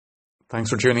Thanks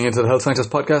for tuning into the Health Scientist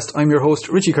Podcast. I'm your host,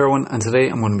 Richie Kerwin, and today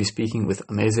I'm going to be speaking with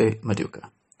Amaeze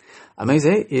Madukah.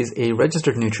 Amaeze is a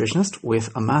registered nutritionist with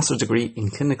a master's degree in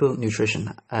clinical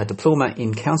nutrition, a diploma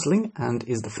in counselling, and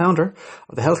is the founder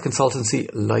of the health consultancy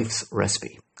Life's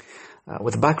Recipe.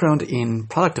 With a background in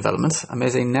product development,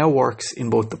 Amaeze now works in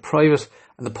both the private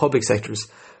and the public sectors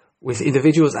with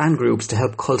individuals and groups to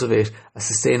help cultivate a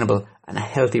sustainable and a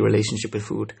healthy relationship with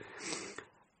food.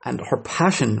 And her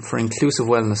passion for inclusive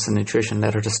wellness and nutrition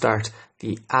led her to start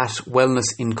the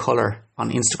 @WellnessInColour on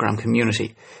Instagram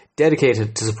community,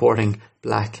 dedicated to supporting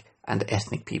Black and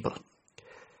ethnic people.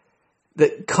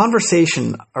 The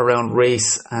conversation around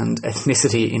race and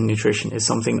ethnicity in nutrition is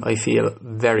something I feel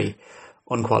very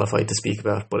unqualified to speak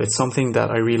about, but it's something that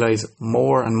I realise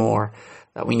more and more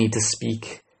that we need to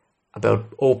speak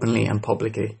about openly and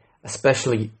publicly,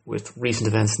 especially with recent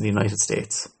events in the United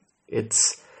States.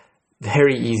 It's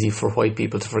very easy for white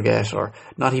people to forget or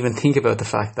not even think about the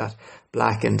fact that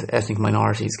Black and ethnic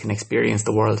minorities can experience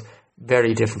the world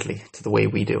very differently to the way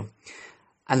we do.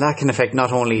 And that can affect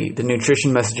not only the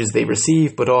nutrition messages they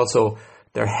receive, but also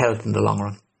their health in the long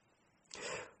run.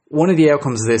 One of the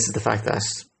outcomes of this is the fact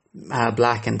that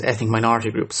Black and ethnic minority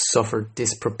groups suffer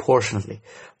disproportionately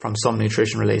from some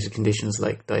nutrition-related conditions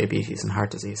like diabetes and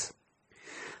heart disease.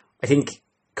 I think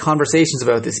conversations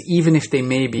about this, even if they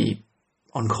may be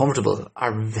uncomfortable,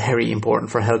 are very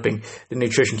important for helping the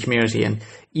nutrition community and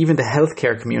even the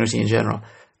healthcare community in general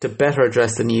to better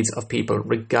address the needs of people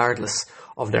regardless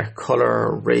of their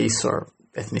colour, race or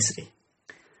ethnicity.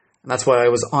 And that's why I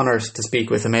was honoured to speak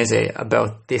with Amaeze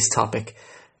about this topic,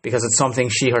 because it's something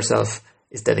she herself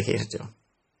is dedicated to.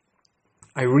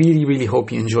 I really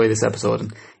hope you enjoy this episode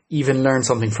and even learn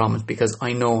something from it, because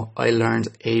I know I learned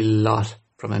a lot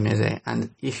from Amaeze, and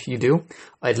if you do,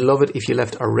 I'd love it if you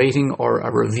left a rating or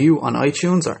a review on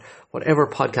iTunes or whatever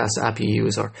podcast app you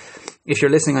use, or if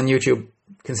you're listening on YouTube,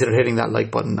 consider hitting that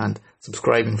like button and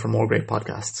subscribing for more great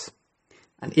podcasts.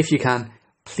 And if you can,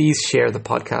 please share the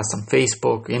podcast on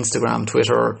Facebook, Instagram,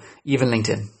 Twitter, or even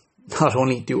LinkedIn. Not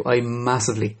only do I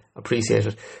massively appreciate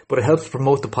it, but it helps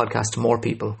promote the podcast to more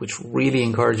people, which really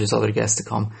encourages other guests to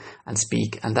come and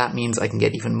speak, and that means I can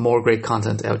get even more great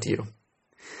content out to you.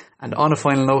 And on a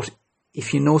final note,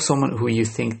 if you know someone who you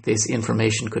think this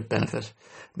information could benefit,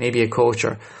 maybe a coach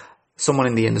or someone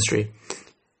in the industry,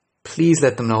 please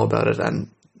let them know about it,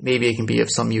 and maybe it can be of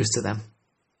some use to them.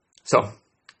 So,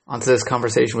 on to this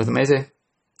conversation with Amaeze.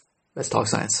 Let's talk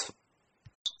science.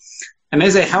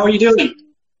 Amaeze, how are you doing?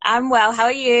 I'm well. How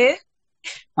are you?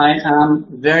 I am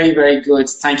very good.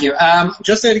 Thank you.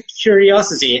 Just out of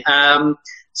curiosity,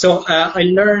 so I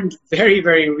learned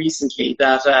very recently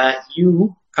that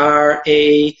you are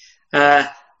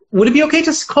would it be okay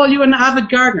to call you an avid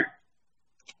gardener?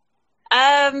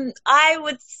 An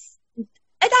avid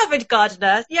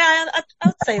gardener. Yeah,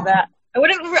 I'd say that. I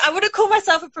wouldn't call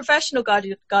myself a professional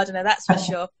gardener, that's for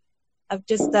sure. I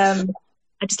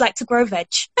just like to grow veg.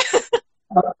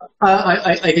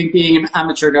 I think being an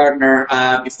amateur gardener,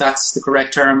 if that's the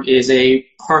correct term, is a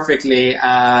perfectly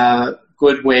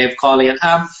good way of calling it.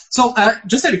 So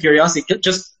just out of curiosity,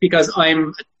 just because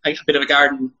I'm a bit of a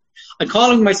garden, I'm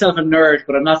calling myself a nerd,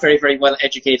 but I'm not very well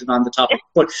educated on the topic.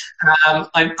 But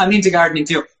I'm into gardening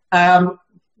too.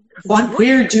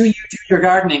 Where do you do your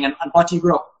gardening, and what do you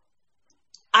grow?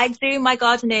 I do my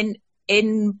gardening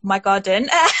in my garden,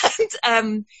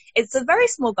 and it's a very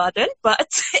small garden,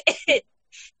 but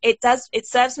it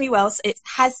serves me well. It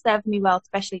has served me well,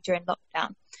 especially during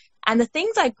lockdown. And the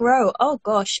things I grow, oh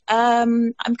gosh,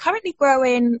 I'm currently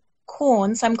growing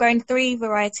corn. So I'm growing 3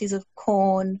 varieties of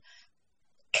corn,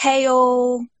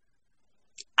 kale.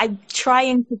 I'm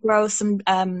trying to grow some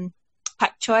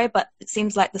pak choi, but it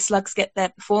seems like the slugs get there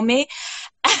before me.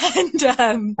 And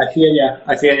I feel yeah.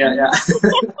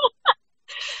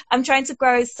 I'm trying to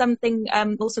grow something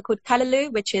also called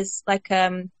callaloo, which is like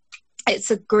it's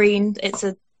a green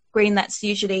that's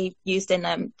usually used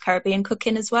in Caribbean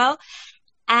cooking as well.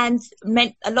 And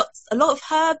a lot of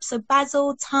herbs, so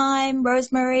basil, thyme,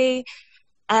 rosemary,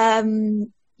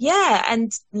 and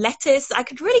lettuce. I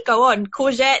could really go on.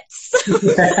 Courgettes.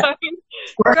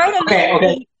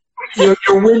 Okay. You're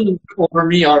winning over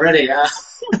me already.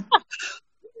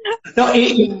 No,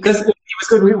 because it was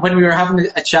good when we were having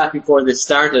a chat before this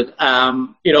started.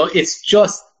 It's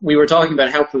just, we were talking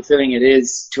about how fulfilling it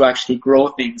is to actually grow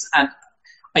things, and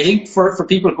I think for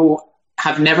people who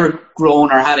have never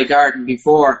grown or had a garden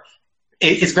before,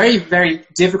 it's very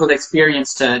difficult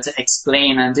experience to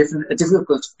explain, and a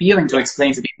difficult feeling to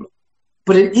explain to people.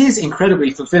 But it is incredibly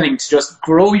fulfilling to just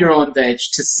grow your own veg,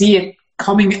 to see it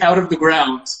coming out of the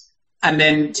ground, and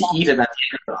then to eat it at the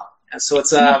end of it all. So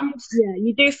it's yeah,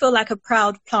 you do feel like a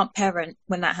proud plant parent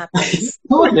when that happens.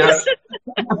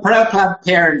 a proud plant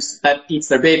parent that eats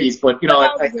their babies, but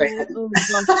Oh my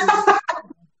gosh.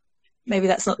 Maybe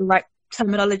that's not the right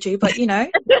terminology, but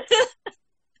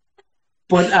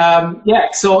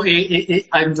But so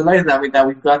I'm delighted that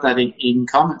we've got that in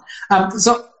common.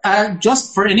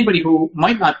 Just for anybody who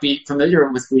might not be familiar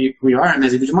with who you are,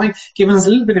 Amaeze, would you mind giving us a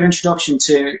little bit of introduction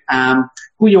to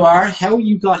who you are, how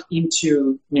you got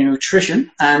into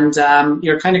nutrition, and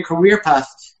your kind of career path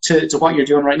to what you're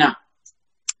doing right now?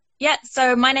 Yeah,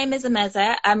 so my name is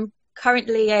Amaeze. I'm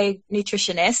currently a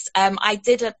nutritionist. I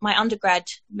did my undergrad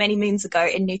many moons ago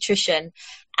in nutrition,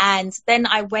 and then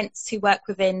I went to work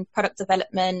within product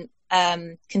development,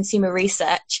 consumer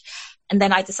research, and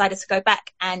then I decided to go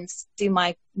back and do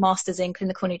my master's in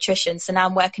clinical nutrition. So now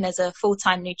I'm working as a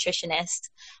full-time nutritionist,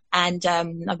 and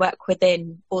I work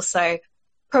within also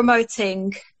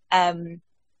promoting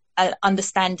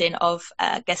understanding of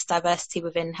guest diversity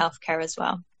within healthcare as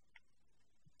well.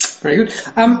 Very good.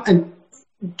 And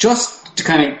just to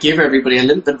kind of give everybody a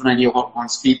little bit of an idea of what we're going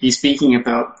to be speaking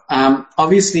about,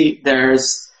 obviously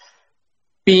there's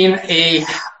been a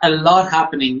lot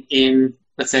happening in,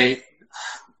 let's say,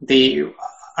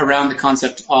 around the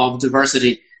concept of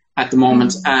diversity at the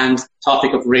moment and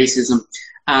topic of racism,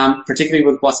 particularly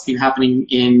with what's been happening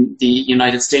in the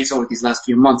United States over these last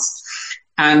few months.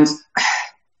 And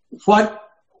what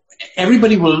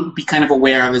everybody will be kind of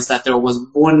aware of is that there was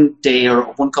one day or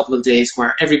one couple of days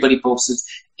where everybody posted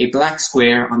a black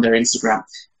square on their Instagram.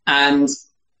 And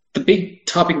the big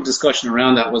topic of discussion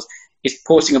around that was, is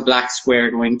posting a black square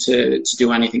going to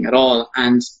do anything at all?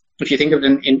 And if you think of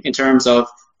it in terms of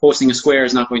posting a square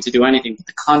is not going to do anything, but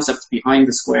the concept behind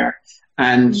the square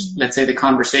and let's say the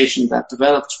conversation that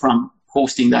developed from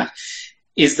posting that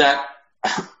is that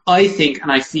I think,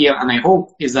 and I feel, and I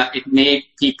hope, is that it made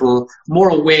people more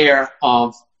aware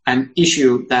of an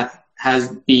issue that has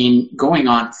been going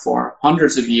on for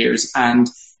hundreds of years and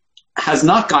has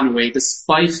not gone away,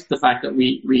 despite the fact that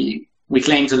we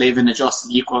claim to live in a just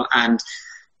and equal and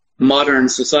modern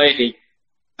society.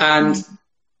 And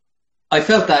I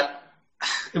felt that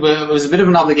it was a bit of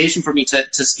an obligation for me to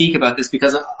speak about this,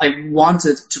 because I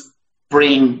wanted to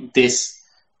bring this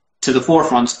to the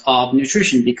forefront of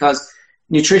nutrition, because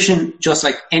nutrition, just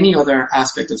like any other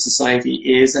aspect of society,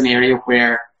 is an area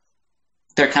where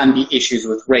there can be issues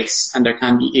with race and there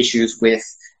can be issues with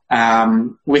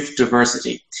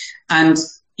diversity. And,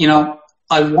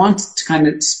 I want to kind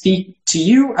of speak to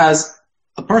you as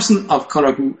a person of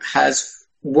color who has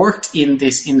worked in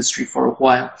this industry for a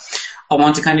while. I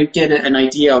want to kind of get an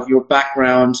idea of your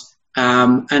background,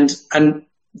 and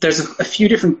there's a few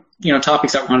different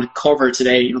topics that I want to cover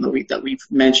today, that we've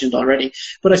mentioned already.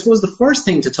 But I suppose the first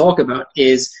thing to talk about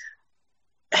is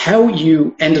how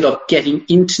you ended up getting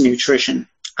into nutrition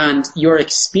and your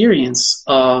experience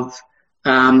of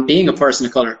being a person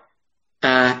of color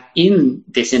in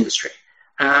this industry.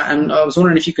 And I was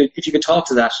wondering if you could talk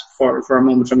to that for a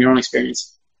moment from your own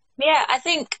experience. Yeah, I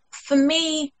think for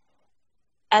me,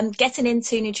 getting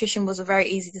into nutrition was a very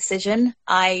easy decision.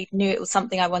 I knew it was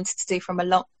something I wanted to do from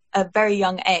a very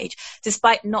young age,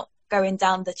 despite not going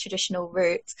down the traditional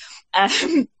route.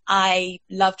 I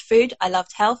loved food, I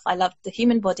loved health, I loved the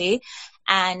human body,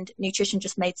 and nutrition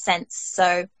just made sense.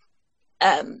 So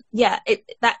I'm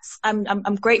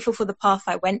grateful for the path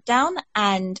I went down.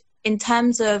 And in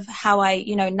terms of how I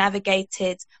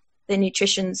navigated the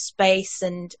nutrition space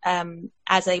and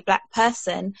as a Black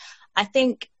person, I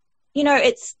think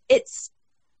it's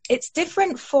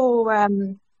different for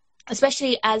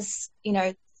especially as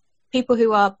people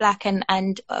who are Black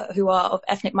and who are of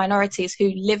ethnic minorities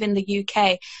who live in the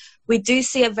UK. We do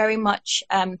see a very much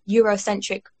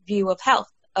Eurocentric view of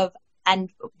health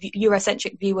and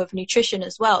Eurocentric view of nutrition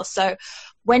as well. So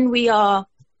when we are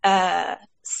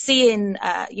seeing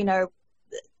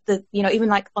even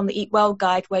like on the Eat Well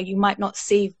guide, where you might not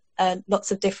see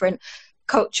lots of different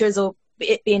cultures or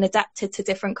it being adapted to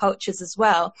different cultures as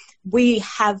well, we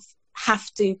have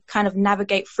to kind of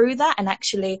navigate through that and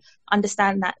actually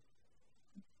understand that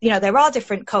there are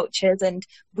different cultures, and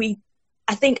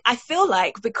I feel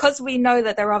like because we know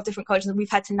that there are different cultures and we've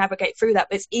had to navigate through that,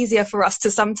 it's easier for us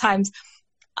to sometimes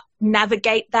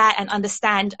navigate that and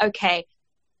understand, okay,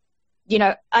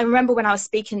 I remember when I was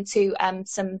speaking to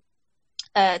some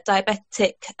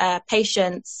diabetic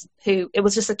patients who, it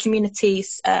was just a community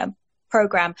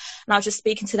program, and I was just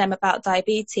speaking to them about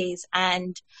diabetes,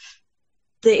 and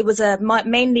it was a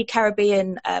mainly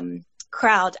Caribbean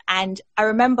crowd, and I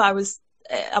remember I was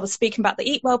speaking about the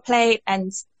Eat Well plate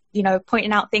and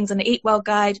pointing out things on the Eat Well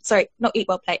guide,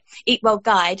 Eat Well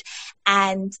guide,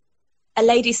 and a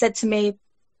lady said to me,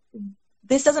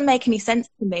 "This doesn't make any sense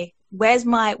to me. Where's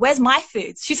my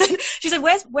foods?" She said,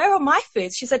 where are my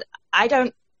foods? She said, I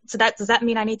don't, so does that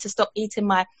mean I need to stop eating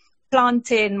my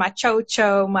plantain, my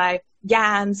chocho, my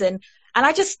yams? And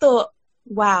I just thought,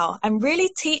 wow, I'm really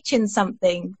teaching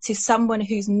something to someone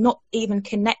who's not even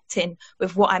connecting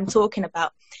with what I'm talking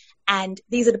about. And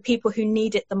these are the people who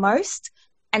need it the most.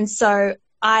 And so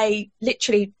I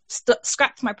literally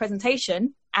scrapped my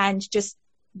presentation and just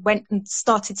went and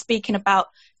started speaking about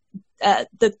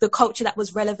the culture that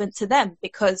was relevant to them,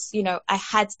 because, you know, I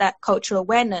had that cultural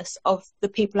awareness of the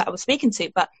people that I was speaking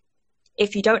to. But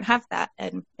if you don't have that,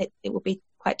 it will be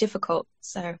quite difficult.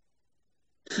 So,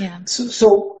 yeah.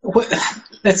 So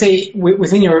let's say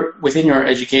within your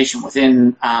education,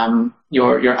 within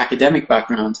your academic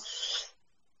background,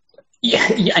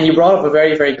 yeah, and you brought up a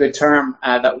very, very good term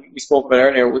that we spoke about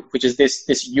earlier, which is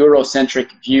this Eurocentric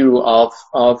view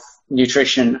of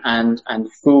nutrition and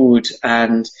food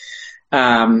and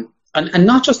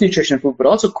not just nutrition and food, but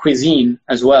also cuisine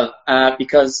as well.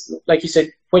 Because, like you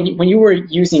said, when you were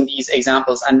using these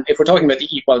examples, and if we're talking about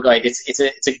the Eat Well guide,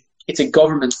 it's a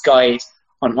government guide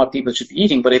on what people should be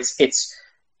eating, but it's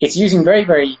using very,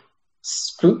 very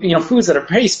foods that are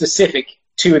very specific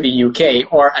to the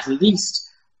UK, or at least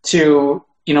to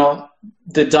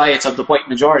the diets of the white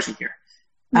majority here.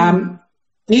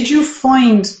 Did you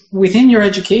find within your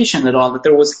education at all that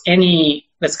there was any,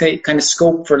 let's say, kind of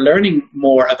scope for learning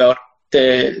more about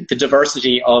the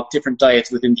diversity of different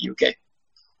diets within the UK?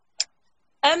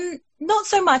 Not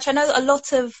so much. I know a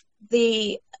lot of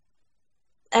the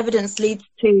evidence leads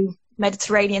to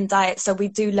Mediterranean diet, so we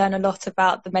do learn a lot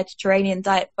about the Mediterranean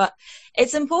diet, but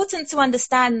it's important to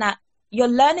understand that your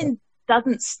learning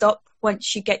doesn't stop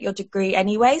once you get your degree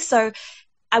anyway. So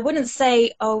I wouldn't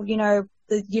say,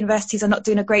 the universities are not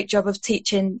doing a great job of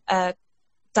teaching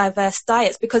diverse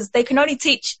diets, because they can only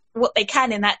teach what they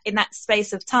can in that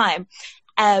space of time.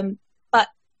 But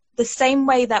the same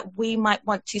way that we might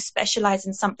want to specialize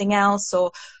in something else,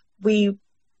 or we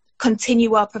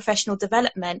continue our professional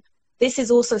development, this is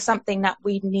also something that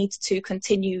we need to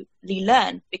continually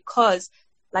learn, because,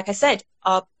 like I said,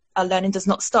 our learning does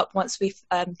not stop once we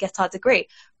get our degree.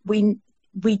 We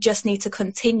just need to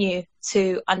continue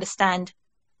to understand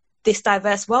this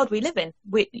diverse world we live in.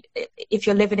 If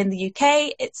you're living in the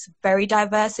UK, it's very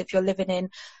diverse. If you're living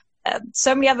in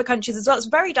so many other countries as well, it's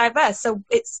very diverse. So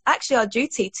it's actually our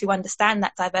duty to understand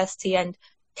that diversity and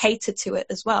cater to it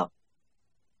as well.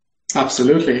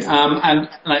 Absolutely. And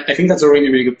I think that's a really,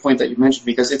 really good point that you mentioned,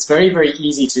 because it's very, very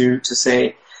easy to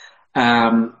say,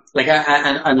 I've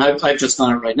just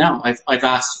done it right now. I've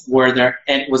asked, was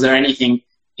there anything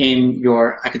in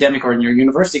your academic or in your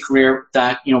university career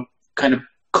that, kind of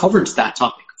covered that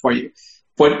topic for you?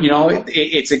 But,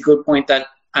 it's a good point that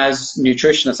as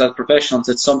nutritionists, as professionals,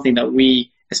 it's something that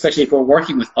we, especially if we're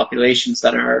working with populations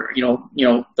that are,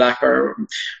 Black or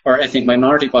ethnic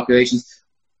minority populations,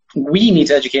 we need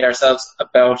to educate ourselves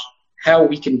about how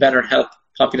we can better help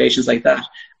populations like that,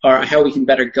 or how we can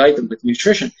better guide them with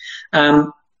nutrition.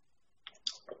 I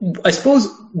suppose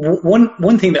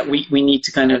one thing that we need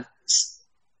to kind of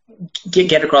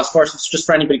get across first, just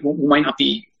for anybody who might not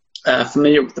be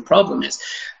familiar with the problem, is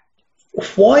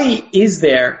why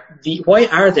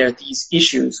are there these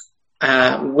issues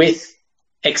with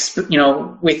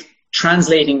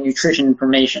translating nutrition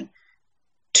information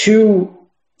to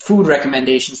food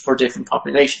recommendations for different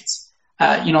populations?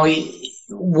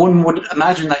 One would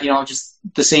imagine that just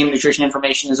the same nutrition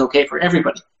information is okay for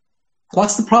everybody.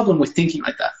 What's the problem with thinking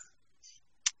like that?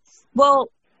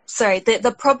 Well, sorry,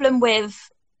 the problem with,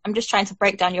 I'm just trying to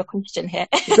break down your question here.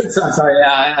 Sorry,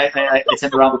 I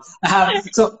said it wrong.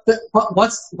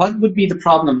 What would be the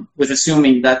problem with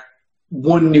assuming that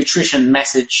one nutrition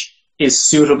message is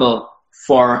suitable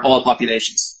for all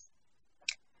populations?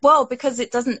 Well, because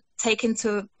it doesn't take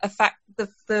into effect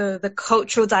the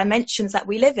cultural dimensions that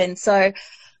we live in. So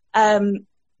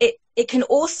it can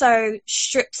also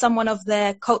strip someone of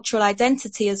their cultural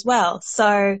identity as well.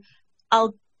 So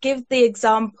I'll give the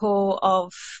example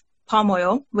of palm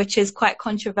oil, which is quite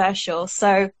controversial.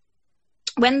 So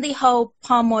when the whole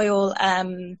palm oil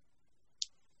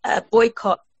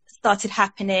boycott started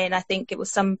happening, I think it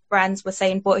was some brands were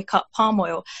saying boycott palm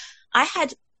oil. I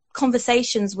had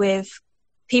conversations with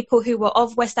people who were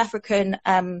of West African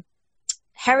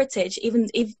heritage, even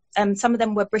if some of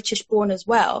them were British born as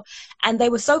well, and they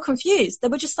were so confused. They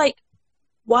were just like,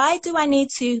 why do I need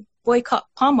to boycott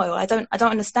palm oil? I don't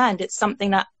understand. It's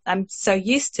something that I'm so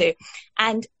used to.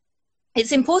 And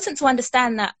it's important to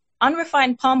understand that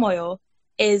unrefined palm oil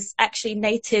is actually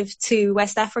native to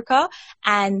West Africa,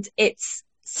 and it's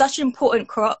such an important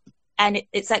crop, and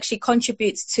it's actually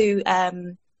contributes to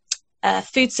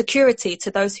food security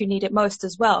to those who need it most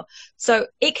as well. So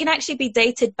it can actually be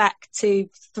dated back to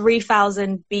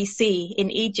 3000 BC in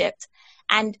Egypt.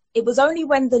 And it was only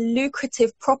when the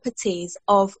lucrative properties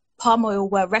of palm oil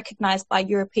were recognized by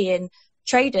European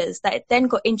traders that it then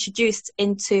got introduced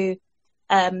into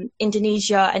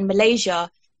Indonesia and Malaysia,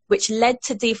 which led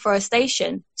to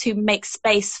deforestation to make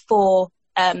space for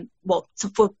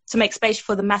to make space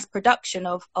for the mass production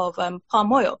of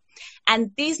palm oil.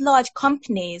 And these large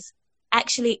companies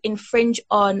actually infringe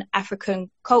on African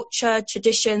culture,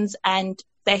 traditions, and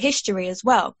their history as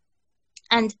well.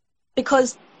 And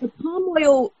because the palm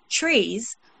oil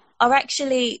trees are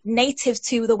actually native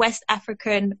to the West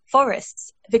African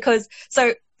forests,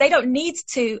 so they don't need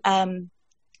to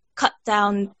cut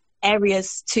down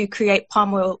areas to create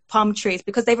palm trees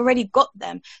because they've already got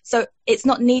them. So it's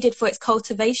not needed for its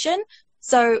cultivation.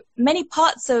 So many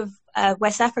parts of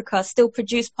West Africa still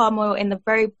produce palm oil in a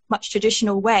very much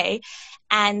traditional way,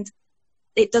 and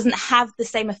it doesn't have the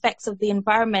same effects of the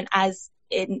environment as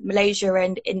in Malaysia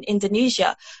and in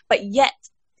Indonesia. But yet,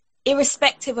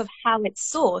 irrespective of how it's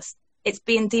sourced, it's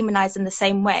being demonized in the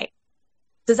same way.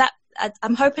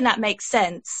 I'm hoping that makes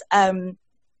sense.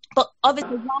 But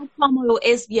obviously, while palm oil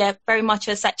is, very much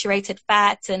a saturated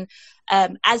fat, and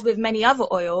as with many other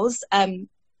oils,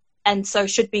 and so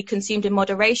should be consumed in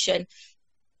moderation,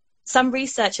 some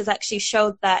research has actually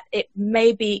showed that it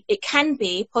can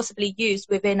be possibly used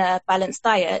within a balanced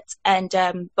diet, and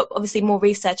but obviously more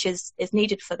research is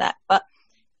needed for that. But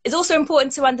it's also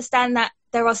important to understand that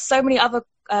there are so many other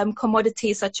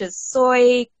commodities such as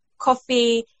soy,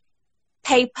 coffee,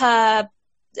 paper,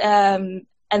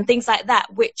 and things like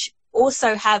that, which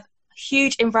also have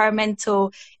huge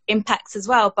environmental impacts as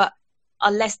well, but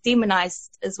are less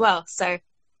demonized as well. So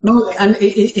no, and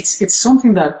it's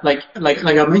something that like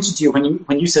I mentioned to you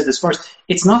when you said this first,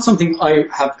 it's not something I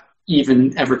have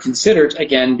even ever considered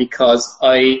again, because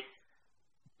I'm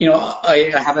not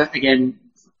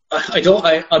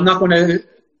going to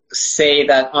say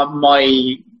that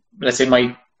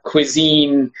my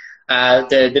cuisine,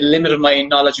 the limit of my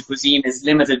knowledge of cuisine is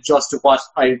limited just to what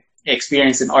I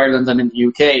experience in Ireland and in the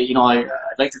UK.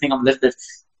 I'd like to think I'm a little bit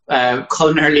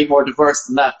culinarily more diverse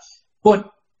than that. But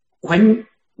when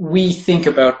we think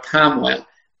about palm oil,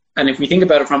 and if we think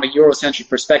about it from a Eurocentric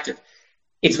perspective,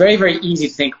 it's very, very easy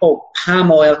to think, oh,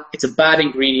 palm oil, it's a bad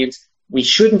ingredient. We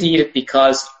shouldn't eat it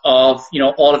because of,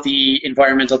 all of the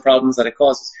environmental problems that it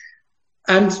causes.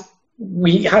 And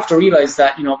we have to realize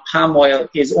that, palm oil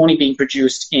is only being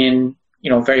produced in,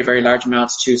 very, very large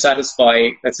amounts to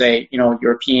satisfy, let's say,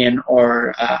 European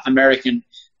or American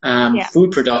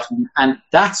food production. And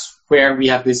that's where we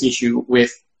have this issue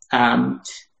with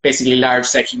basically large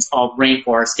sections of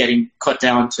rainforest getting cut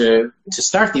down to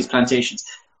start these plantations.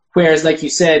 Whereas, like you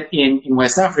said, in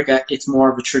West Africa, it's more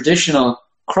of a traditional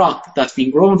crop that's been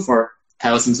grown for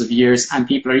thousands of years and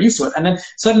people are used to it. And then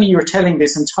suddenly you're telling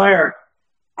this entire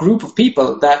group of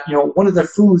people that, one of the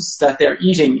foods that they're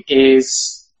eating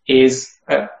is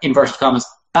inverted commas,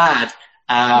 bad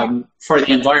for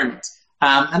the environment.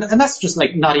 And that's just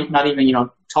like not even,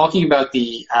 talking about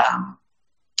the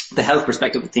health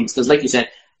perspective of things. Because like you said,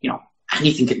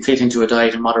 anything can fit into a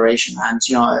diet in moderation. And,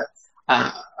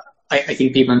 I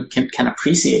think people can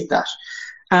appreciate that.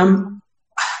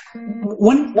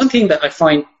 One thing that I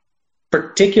find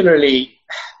particularly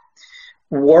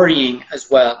worrying as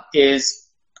well is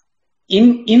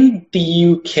in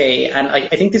the UK, and I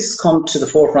think this has come to the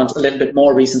forefront a little bit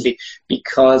more recently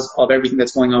because of everything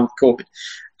that's going on with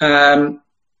COVID.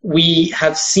 We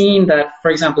have seen that,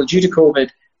 for example, due to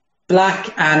COVID,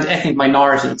 Black and ethnic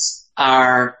minorities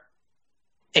are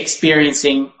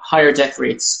experiencing higher death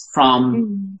rates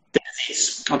from the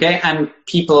disease. Okay, and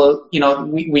people,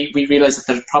 we realize that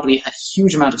there's probably a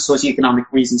huge amount of socioeconomic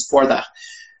reasons for that.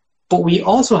 But we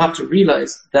also have to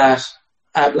realize that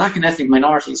Black and ethnic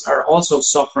minorities are also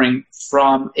suffering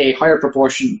from a higher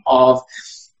proportion of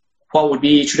what would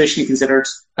be traditionally considered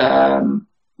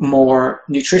more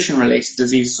nutrition-related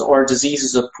diseases or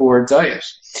diseases of poor diet.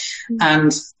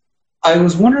 And I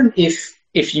was wondering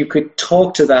if you could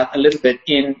talk to that a little bit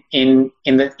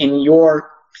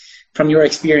from your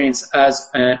experience as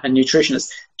a nutritionist.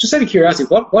 Just out of curiosity,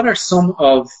 what are some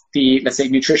of the, let's say,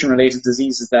 nutrition-related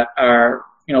diseases that are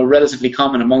relatively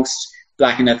common amongst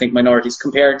Black and ethnic minorities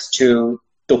compared to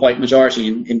the white majority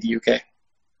in the UK?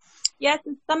 Yes,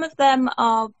 some of them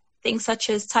are things such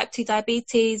as type 2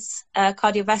 diabetes,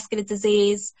 cardiovascular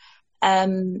disease,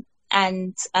 and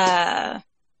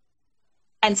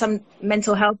some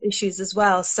mental health issues as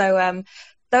well. So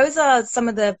those are some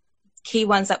of the key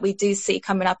ones that we do see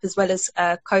coming up, as well as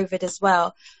COVID as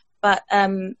well. But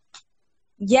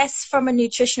yes, from a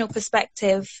nutritional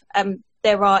perspective,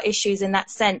 there are issues in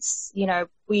that sense. You know,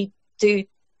 we do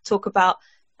talk about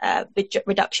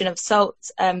reduction of salt,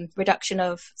 reduction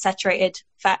of saturated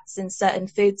fats in certain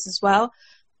foods as well.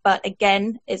 But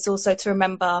again, it's also to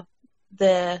remember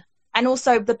and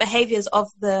also the behaviors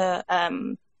of the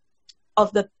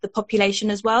population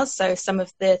as well. So some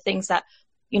of the things that,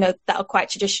 you know, that are quite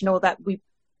traditional, that we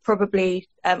probably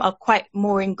are quite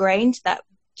more ingrained, that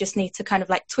just need to kind of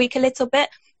like tweak a little bit.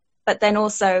 But then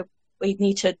also we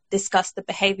need to discuss the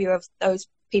behavior of those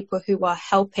people who are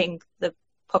helping the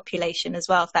population as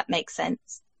well, if that makes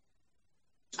sense.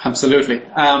 Absolutely.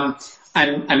 And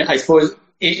I suppose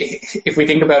if we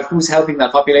think about who's helping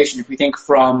that population, if we think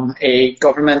from a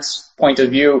government point of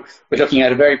view, we're looking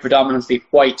at a very predominantly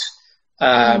white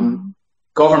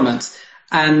government.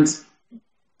 And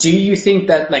do you think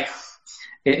that, like,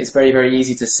 it's very, very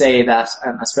easy to say that,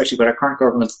 especially with our current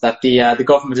government, that the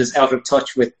government is out of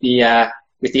touch with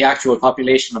the actual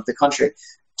population of the country?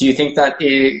 Do you think that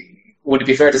would it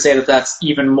be fair to say that that's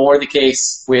even more the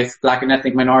case with Black and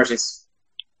ethnic minorities?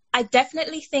 I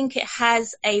definitely think it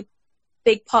has a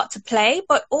big part to play,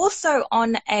 but also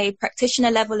on a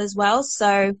practitioner level as well.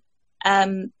 So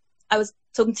I was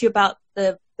talking to you about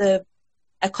a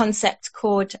concept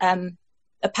called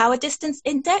a power distance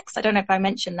index. I don't know if I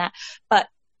mentioned that, but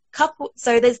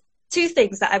so there's two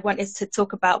things that I wanted to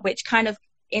talk about which kind of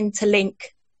interlink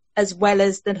as well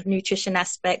as the nutrition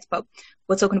aspect, but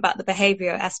we're talking about the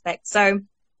behavior aspect. So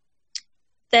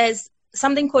there's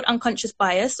something called unconscious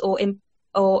bias or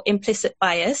implicit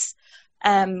bias,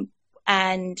 and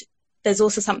there's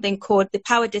also something called the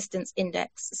power distance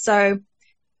index. So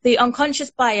the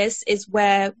unconscious bias is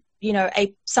where, you know,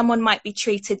 someone might be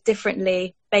treated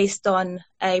differently based on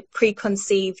a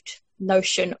preconceived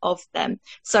notion of them.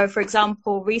 So, for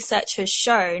example, research has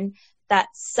shown that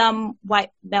some white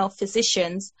male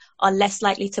physicians are less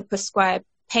likely to prescribe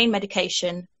pain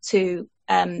medication to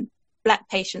Black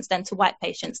patients than to white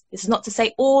patients. This is not to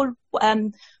say all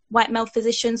white male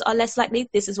physicians are less likely.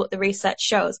 This is what the research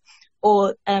shows.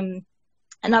 Or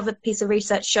another piece of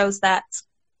research shows that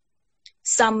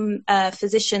some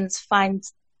physicians find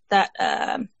that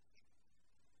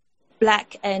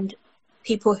Black and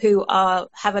people who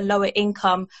have a lower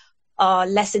income are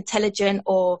less intelligent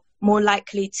or more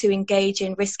likely to engage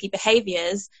in risky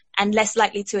behaviors and less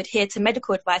likely to adhere to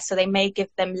medical advice, so they may give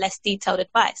them less detailed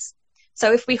advice.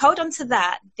 So if we hold on to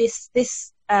that,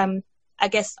 this I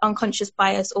guess, unconscious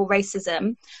bias or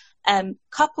racism,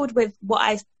 coupled with what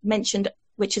I mentioned,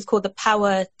 which is called the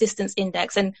power distance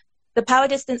index. And the power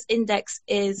distance index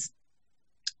is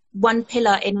one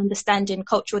pillar in understanding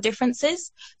cultural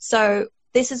differences. So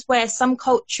this is where some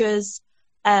cultures,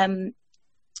 I'm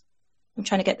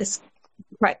trying to get this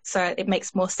right so it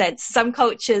makes more sense. Some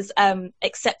cultures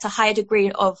accept a higher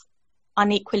degree of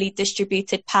unequally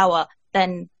distributed power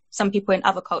than some people in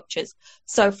other cultures.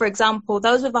 So, for example,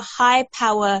 those with a high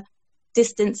power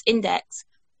distance index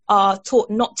are taught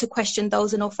not to question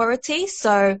those in authority.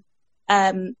 So,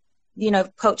 you know,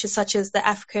 cultures such as the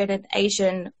African and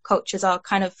Asian cultures are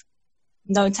kind of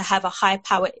known to have a high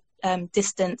power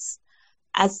distance,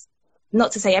 as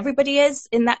not to say everybody is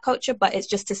in that culture, but it's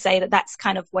just to say that that's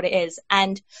kind of what it is.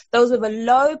 And those with a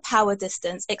low power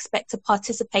distance expect to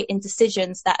participate in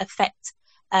decisions that affect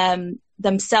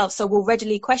themselves, so will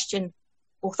readily question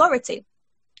authority.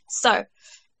 So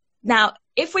now,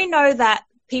 if we know that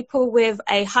people with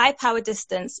a high power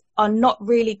distance are not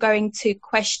really going to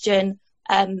question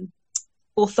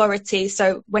authority,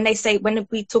 so when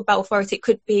we talk about authority, it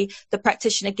could be the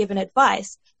practitioner giving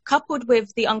advice, coupled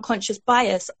with the unconscious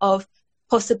bias of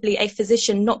possibly a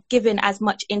physician not giving as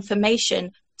much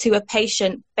information to a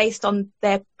patient based on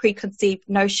their preconceived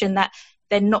notion that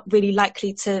they're not really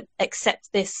likely to accept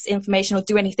this information or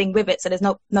do anything with it, so there's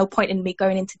no point in me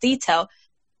going into detail.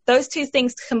 Those two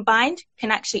things combined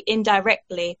can actually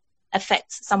indirectly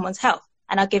affect someone's health.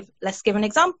 And let's give an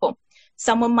example.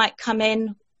 Someone might come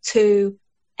in to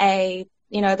they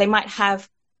might have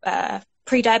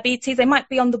pre-diabetes. They might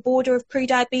be on the border of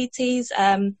pre-diabetes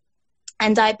and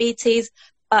diabetes,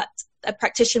 but a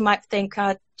practitioner might think,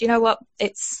 do you know what,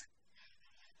 it's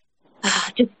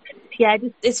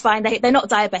it's fine. They're not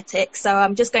diabetic, so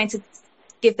I'm just going to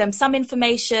give them some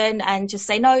information and just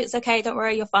say, no, it's okay, don't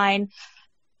worry, you're fine.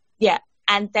 Yeah.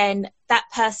 And then that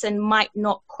person might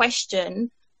not question,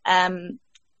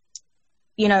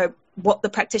 what the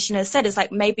practitioner has said. Is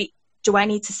like, maybe, do I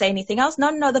need to say anything else?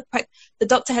 No, the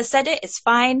doctor has said it, it's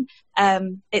fine.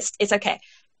 It's okay.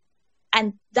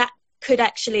 And that could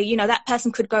actually, that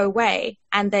person could go away.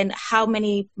 And then how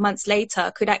many months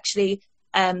later could actually,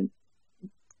 have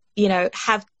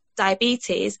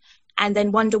diabetes and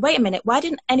then wonder, wait a minute, why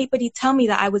didn't anybody tell me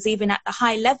that I was even at the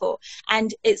high level?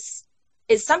 And it's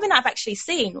something that I've actually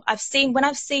seen. When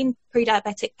I've seen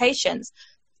pre-diabetic patients,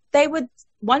 they would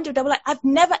wonder, they were like, I've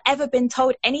never ever been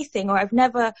told anything, or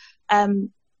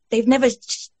they've never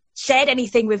shared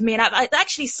anything with me. And I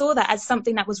actually saw that as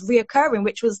something that was reoccurring,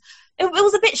 which was, it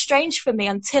was a bit strange for me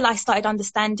until I started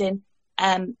understanding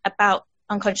about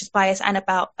unconscious bias and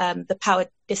about the power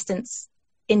distance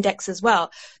index as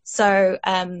well. So,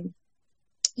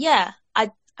 yeah,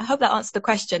 I hope that answered the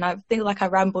question. I feel like I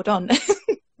rambled on.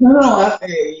 No,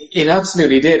 it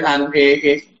absolutely did. And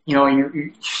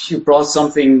you brought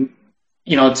something,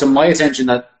 to my attention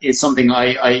that is something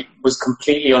I was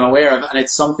completely unaware of. And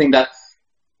it's something that,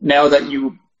 now that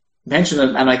you mention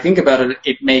it and I think about it,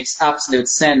 it makes absolute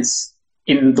sense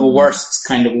in the worst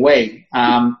kind of way,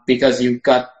 because you've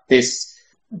got these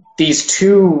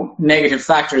two negative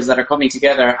factors that are coming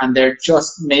together, and they're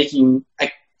just making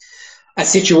a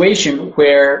situation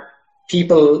where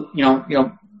people,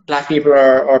 Black people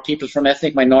or people from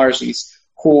ethnic minorities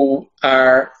who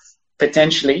are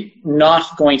potentially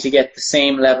not going to get the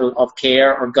same level of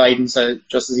care or guidance,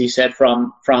 just as you said,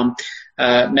 from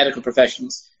medical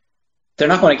professionals. They're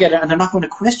not going to get it, and they're not going to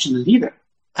question it either.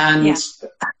 And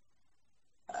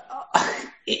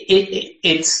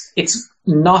it's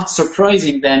not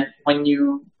surprising then when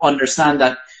you understand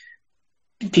that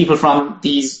people from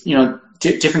these,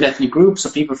 different ethnic groups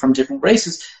or people from different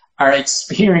races are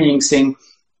experiencing,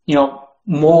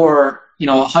 more,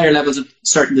 higher levels of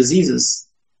certain diseases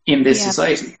in this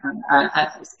society. And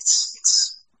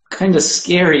it's kind of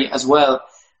scary as well.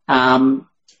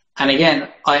 And again,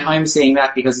 I'm saying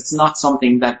that because it's not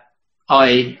something that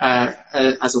I,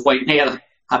 as a white male,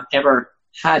 have ever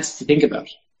had to think about,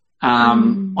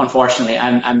 unfortunately.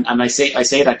 And I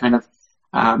say that kind of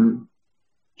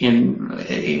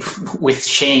with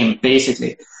shame,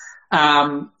 basically.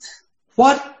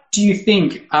 What do you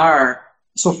think are,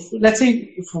 so let's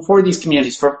say for these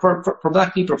communities, for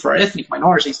Black people, for ethnic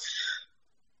minorities,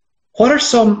 what are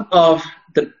some of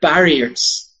the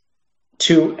barriers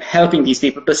to helping these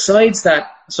people besides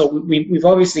that? So we've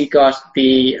obviously got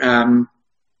the,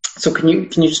 so can you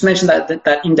just mention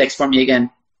that index for me again?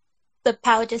 The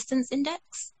power distance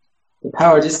index? The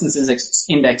power distance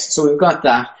index. So we've got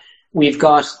that. We've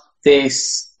got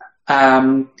this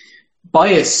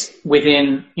bias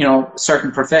within,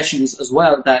 certain professions as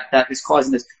well that is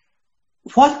causing this.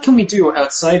 What can we do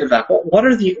outside of that? What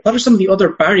are some of the other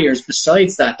barriers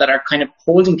besides that are kind of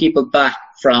holding people back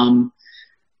from,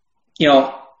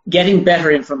 getting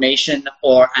better information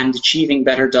and achieving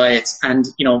better diets, and,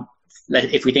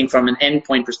 if we think from an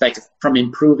endpoint perspective, from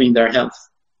improving their health?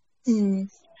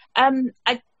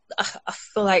 I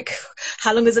feel like,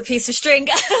 how long is a piece of string?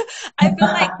 I feel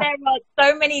like there are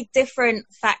so many different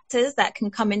factors that can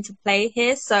come into play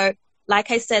here. So,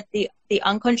 like I said, the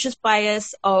unconscious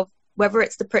bias of whether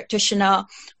it's the practitioner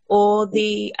or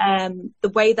the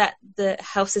way that the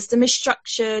health system is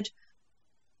structured,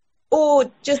 or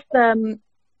just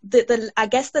I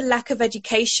guess the lack of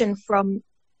education from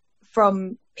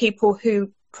people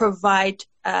who provide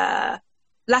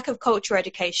lack of cultural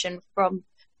education from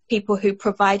people who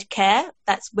provide care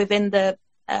that's within the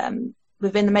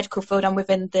medical field and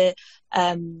within the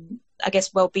I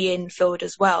guess well-being field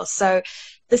as well. So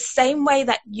the same way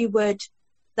that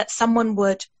someone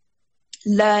would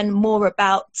learn more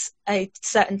about a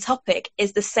certain topic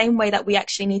is the same way that we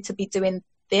actually need to be doing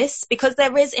this, because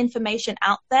there is information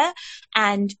out there,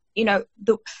 and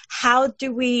how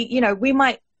do we we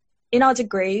might, in our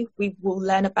degree, we will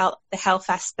learn about the health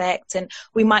aspect, and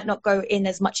we might not go in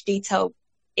as much detail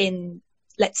in,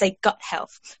 let's say, gut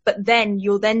health, but then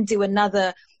you'll then do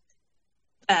another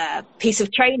piece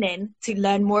of training to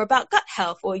learn more about gut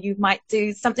health, or you might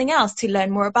do something else to learn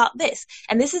more about this.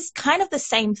 And this is kind of the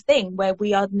same thing, where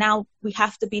we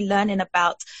have to be learning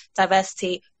about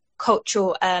diversity,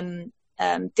 cultural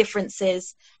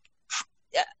differences,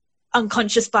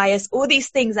 unconscious bias, all these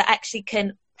things that actually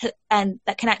can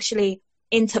actually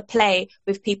interplay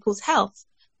with people's health.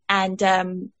 And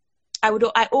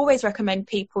I always recommend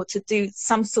people to do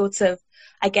some sort of,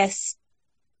 I guess,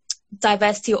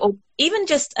 diversity, or even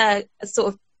just a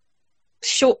sort of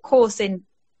short course in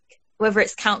whether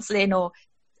it's counselling or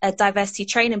diversity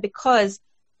training, because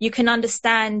you can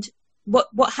understand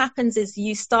what happens is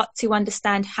you start to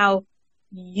understand how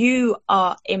you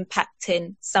are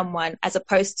impacting someone as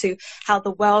opposed to how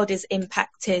the world is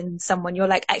impacting someone. You're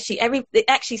like, it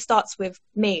actually starts with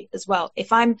me as well.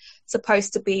 If I'm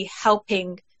supposed to be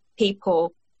helping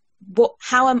people,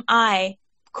 how am I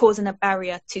causing a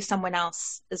barrier to someone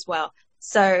else as well?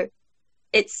 So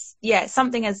it's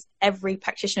something as every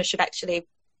practitioner should actually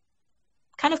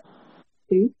kind of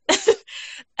do.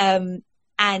 And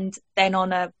then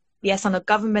on a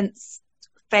government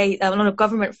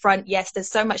front, yes, there's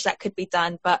so much that could be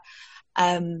done, but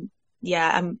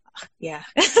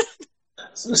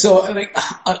So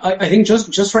I think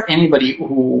just for anybody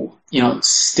who,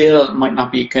 still might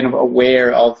not be kind of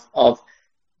aware of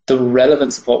the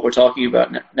relevance of what we're talking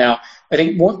about now, I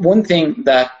think one thing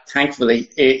that thankfully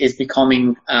is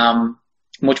becoming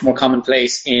much more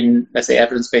commonplace in, let's say,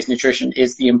 evidence-based nutrition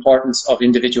is the importance of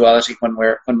individuality when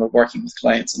we're working with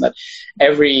clients, and that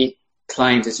every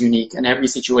client is unique and every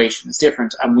situation is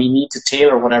different, and we need to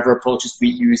tailor whatever approaches we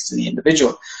use to the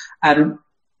individual. And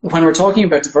when we're talking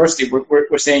about diversity,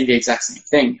 we're saying the exact same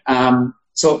thing.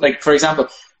 So, like, for example,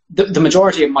 the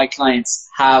majority of my clients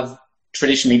have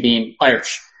traditionally been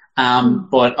Irish,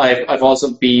 but I've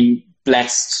also been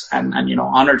blessed and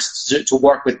honored to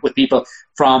work with people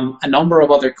from a number of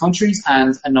other countries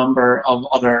and a number of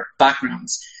other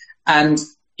backgrounds. And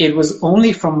it was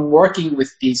only from working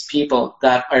with these people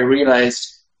that I realized,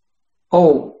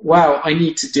 oh, wow, I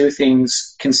need to do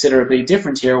things considerably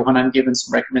different here when I'm given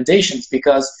some recommendations,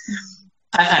 because,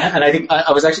 and I think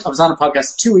I was on a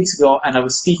podcast 2 weeks ago, and I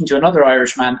was speaking to another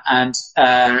Irishman, and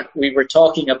we were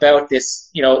talking about this,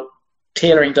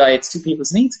 tailoring diets to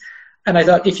people's needs. And I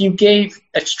thought, if you gave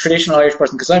a traditional Irish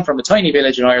person, because I'm from a tiny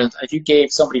village in Ireland, if you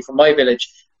gave somebody from my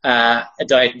village a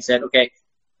diet and said, okay,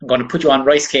 I'm going to put you on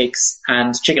rice cakes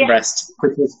and chicken breast,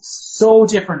 which was so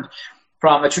different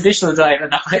from a traditional diet.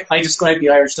 And I describe the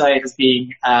Irish diet as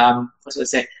being,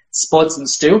 spuds and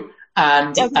stew.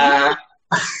 And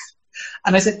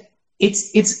and I said,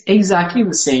 it's exactly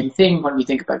the same thing when we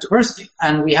think about diversity.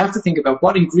 And we have to think about,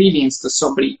 what ingredients does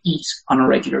somebody eat on a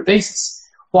regular basis?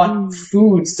 What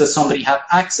foods does somebody have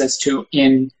access to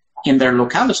in their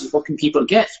locality? What can people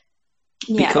get?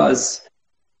 Yeah. Because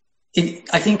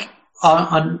I think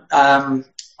on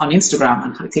Instagram,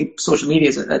 and I think social media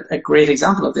is a great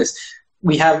example of this,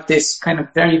 we have this kind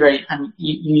of very, very, and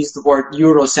you use the word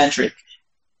Eurocentric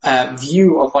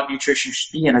view of what nutrition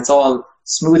should be, and it's all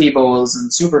smoothie bowls and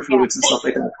superfoods and stuff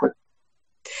like that. But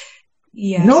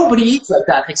nobody eats like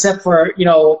that except for,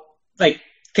 like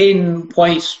thin,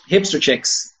 white hipster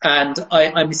chicks. And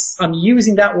I'm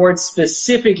using that word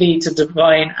specifically to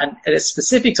define a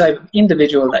specific type of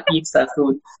individual that eats that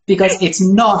food, because it's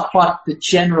not what the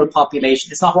general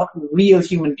population, it's not what real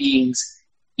human beings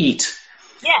eat.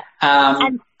 Yeah.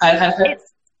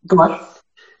 Go on.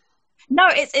 No,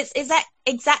 it's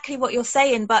exactly what you're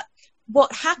saying. But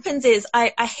what happens is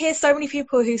I hear so many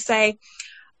people who say,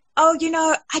 oh,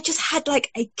 I just had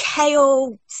like a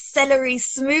kale celery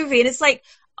smoothie. And it's like,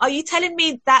 are you telling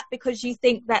me that because you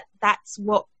think that that's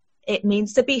what it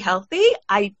means to be healthy?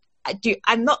 I'm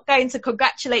not going to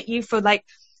congratulate you for like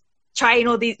trying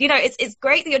all these, it's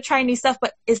great that you're trying new stuff,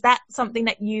 but is that something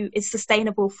that is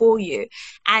sustainable for you?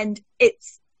 And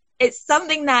it's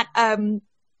something that,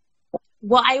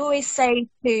 what I always say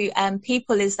to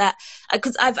people is that,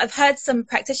 because I've heard some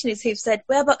practitioners who've said,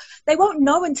 well, but they won't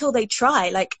know until they try.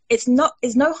 Like, it's no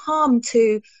harm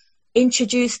to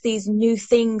introduce these new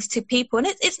things to people, and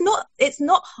it's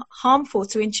not harmful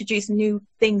to introduce new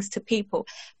things to people.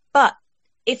 But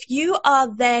if you are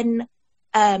then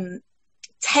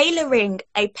tailoring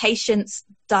a patient's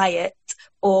diet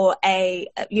or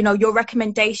your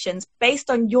recommendations based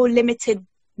on your limited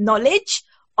knowledge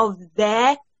of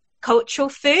their cultural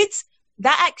foods,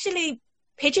 that actually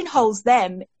pigeonholes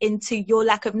them into your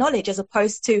lack of knowledge, as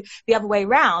opposed to the other way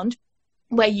around,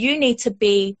 where you need to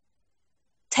be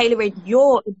tailoring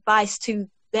your advice to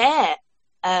their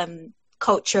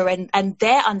culture and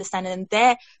their understanding and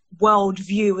their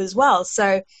worldview as well.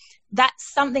 So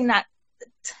that's something that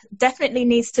definitely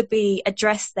needs to be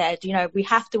addressed there. We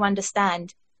have to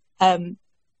understand, what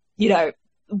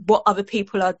other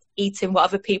people are eating, what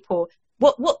other people,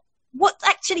 what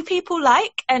actually people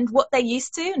like and what they're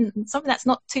used to, and something that's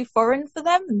not too foreign for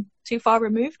them and too far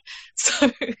removed.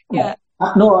 So, yeah.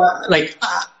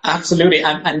 Absolutely.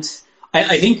 And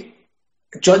I think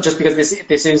just because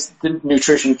this is the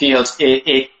nutrition field,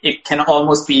 it can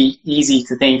almost be easy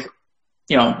to think,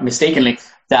 mistakenly,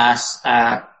 that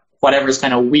whatever's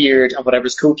kind of weird and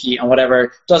whatever's kooky and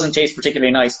whatever doesn't taste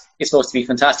particularly nice is supposed to be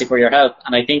fantastic for your health.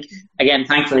 And I think, again,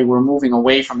 thankfully, we're moving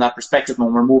away from that perspective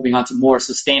and we're moving on to more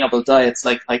sustainable diets,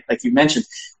 like you mentioned,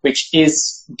 which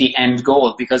is the end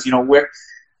goal. Because,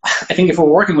 I think if we're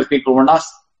working with people, we're not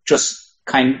just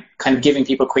kind of giving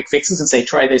people quick fixes and say,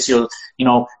 try this, you'll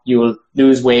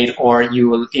lose weight, or you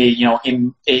will,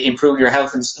 improve your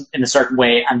health in a certain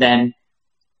way. And then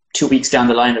 2 weeks down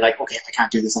the line, they're like, okay, I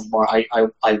can't do this anymore. I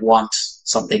want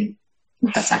something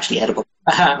that's actually edible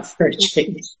for a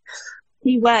change.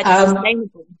 Keyword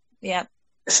sustainable. Yeah.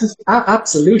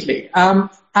 Absolutely.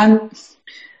 And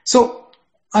so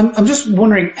I'm just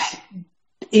wondering,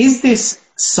 is this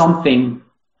something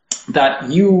that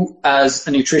you as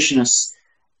a nutritionist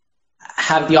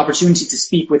have the opportunity to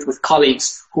speak with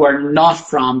colleagues who are not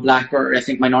from Black or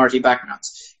ethnic minority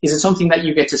backgrounds? Is it something that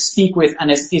you get to speak with?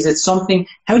 And is it something,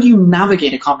 how do you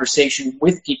navigate a conversation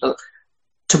with people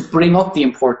to bring up the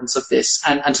importance of this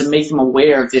and to make them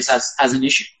aware of this as an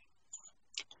issue?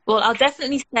 Well, I'll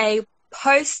definitely say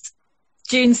post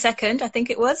June 2nd, I think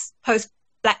it was, post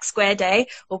Black Square Day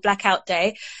or Blackout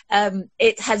Day,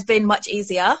 it has been much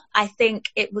easier. I think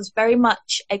it was very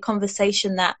much a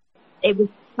conversation that it was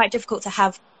quite difficult to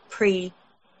have pre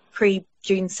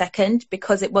June 2nd,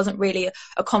 because it wasn't really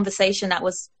a conversation that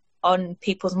was on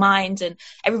people's minds, and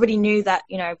everybody knew that,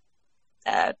 you know,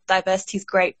 diversity is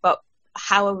great, but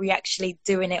how are we actually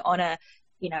doing it on a,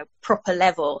 you know, proper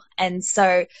level? And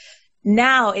so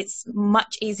now it's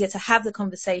much easier to have the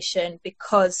conversation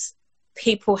because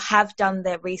people have done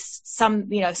their research.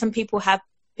 Some people have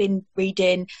been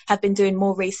reading, have been doing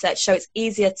more research, so it's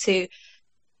easier to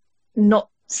not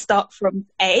start from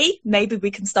A. Maybe we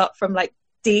can start from like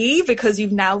D, because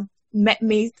you've now met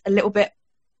me a little bit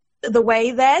the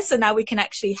way there, so now we can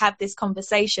actually have this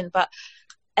conversation. But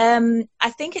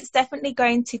I think it's definitely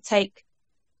going to take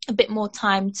a bit more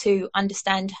time to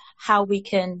understand how we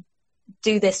can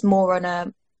do this more on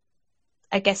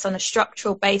a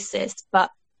structural basis.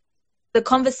 But the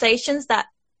conversations that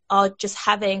are just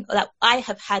having, that I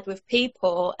have had with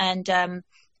people, and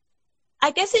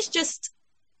I guess it's just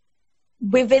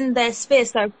within their sphere.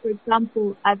 So, for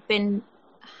example, I've been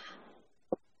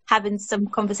having some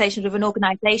conversations with an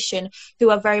organisation who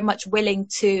are very much willing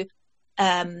to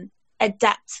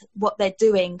adapt what they're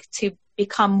doing to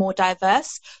become more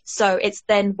diverse. So it's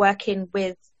then working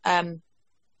with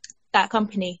that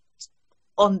company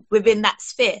within that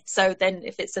sphere. So then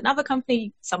if it's another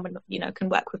company, someone, you know, can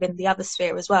work within the other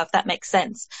sphere as well, if that makes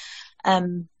sense.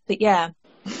 But yeah.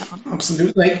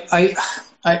 Absolutely.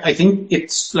 I think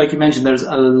it's, like you mentioned, there's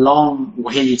a long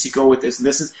way to go with this. And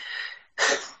this is,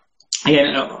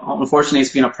 again, unfortunately,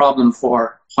 it's been a problem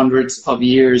for hundreds of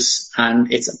years,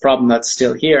 and it's a problem that's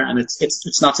still here, and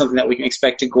it's not something that we can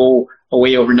expect to go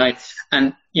away overnight.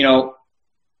 And, you know,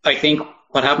 I think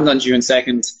what happened on June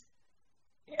 2nd,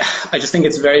 I just think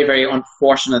it's very, very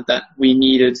unfortunate that we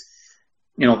needed,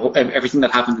 you know, everything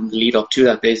that happened in the lead up to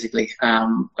that, basically,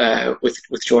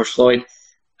 with George Floyd.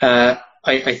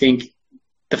 I think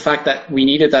the fact that we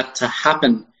needed that to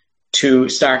happen to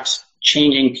start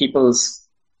changing people's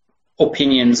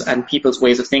opinions and people's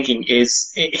ways of thinking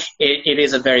is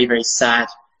a very, very sad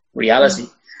reality.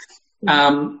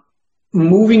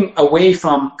 Moving away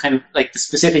from kind of like the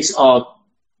specifics of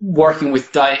working with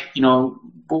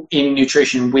in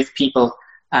nutrition with people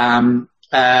from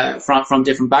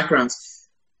different backgrounds,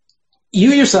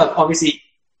 you yourself, obviously,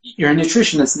 you're a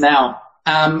nutritionist now,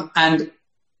 and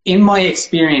in my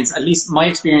experience, at least my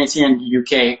experience here in the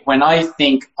UK, when I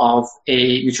think of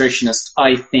a nutritionist,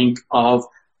 I think of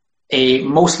a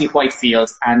mostly white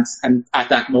field, and at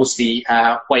that mostly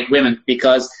white women,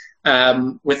 because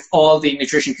with all the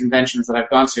nutrition conventions that I've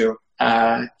gone to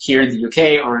here in the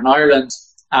UK or in Ireland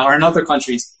or in other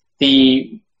countries,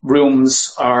 the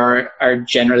rooms are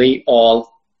generally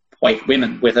all white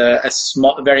women with a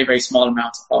very, very small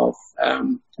amount of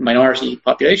minority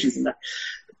populations in there.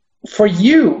 For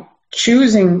you,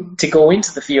 choosing to go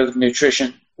into the field of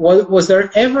nutrition, was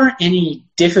there ever any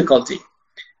difficulty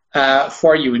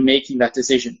for you in making that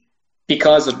decision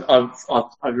because of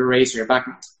your race or your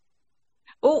background?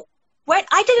 Well, when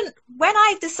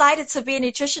I decided to be a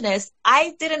nutritionist,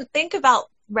 I didn't think about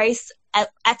race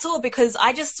at all, because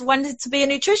I just wanted to be a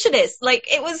nutritionist. Like,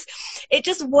 it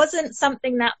just wasn't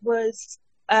something that was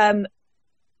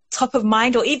top of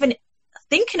mind or even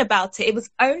thinking about it. It was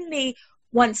only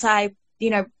once I, you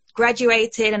know,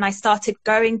 graduated and I started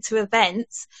going to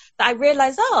events that I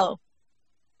realized,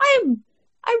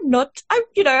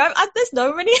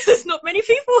 there's not many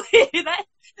people here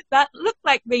that look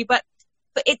like me, but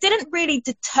it didn't really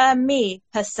deter me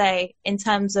per se in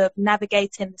terms of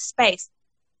navigating the space.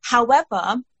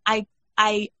 However,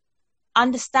 I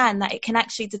understand that it can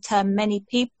actually deter many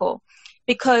people,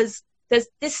 because there's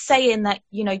this saying that,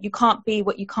 you know, you can't be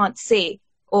what you can't see,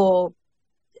 or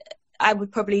I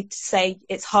would probably say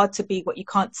it's hard to be what you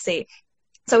can't see.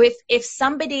 So if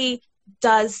somebody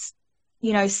does,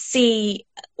 you know,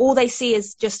 all they see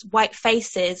is just white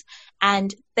faces,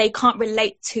 and they can't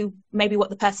relate to maybe what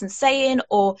the person's saying,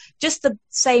 or just the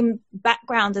same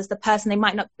background as the person, they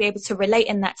might not be able to relate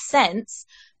in that sense.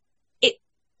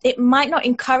 it might not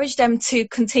encourage them to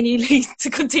continue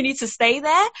to stay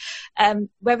there,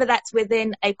 whether that's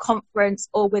within a conference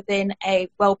or within a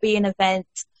well-being event.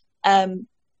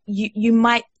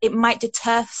 It might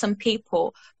deter some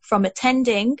people from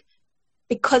attending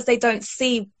because they don't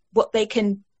see what they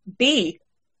can be,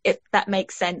 if that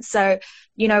makes sense. So,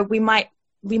 you know, we might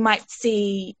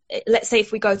see, let's say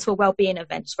if we go to a well-being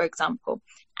event, for example,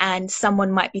 and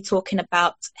someone might be talking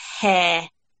about hair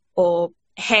or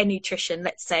hair nutrition,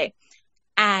 let's say,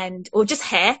 or just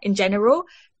hair in general.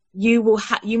 You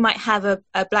might have a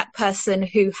black person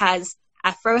who has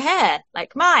afro hair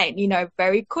like mine, you know,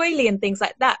 very coily and things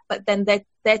like that, but then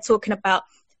they're talking about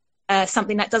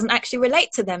something that doesn't actually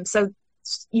relate to them, so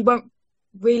you won't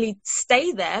really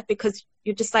stay there because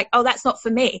you're just like, oh, that's not for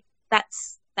me,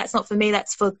 that's not for me,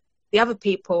 that's for the other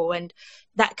people. And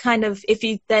that kind of, if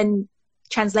you then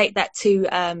translate that to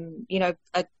you know,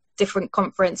 a different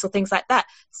conference or things like that,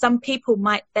 some people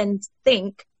might then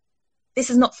think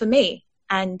this is not for me,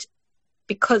 and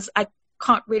because I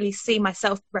can't really see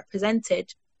myself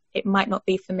represented, it might not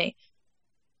be for me.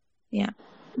 Yeah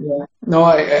No,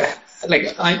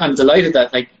 I'm delighted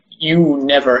that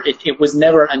it was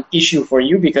never an issue for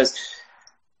you, because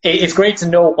it's great to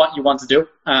know what you want to do,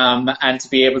 and to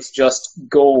be able to just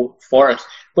go for it.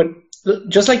 But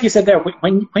just like you said there,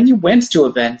 when you went to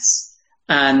events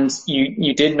and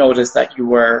you did notice that you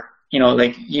were, you know,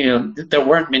 like, you know, there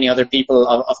weren't many other people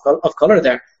of color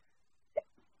there.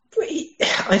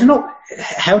 I don't know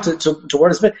how to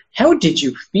word this, but how did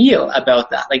you feel about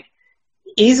that? Like,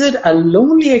 is it a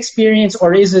lonely experience,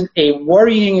 or is it a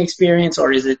worrying experience,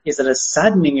 or is it a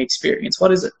saddening experience?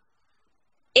 What is it?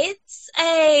 It's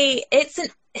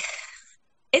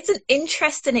an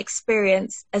interesting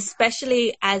experience,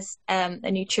 especially as a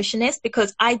nutritionist,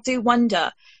 because I do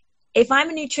wonder if I'm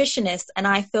a nutritionist and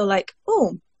I feel like,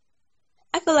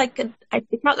 I felt like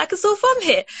a sore thumb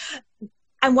here.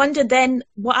 I wonder then,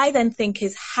 what I then think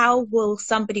is, how will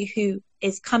somebody who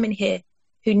is coming here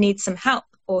who needs some help,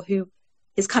 or who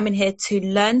is coming here to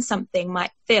learn something, might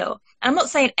feel? And I'm not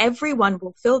saying everyone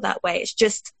will feel that way. It's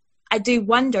just, I do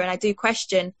wonder and I do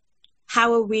question,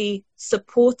 how are we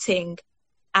supporting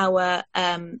our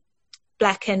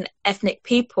Black and ethnic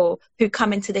people who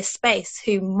come into this space,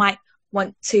 who might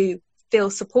want to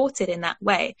feel supported in that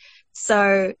way?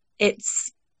 So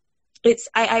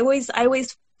I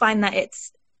always find that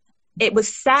it was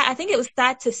sad. I think it was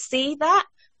sad to see that,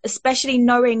 especially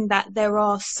knowing that there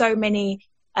are so many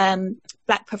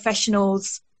Black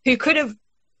professionals who could have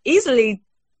easily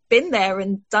been there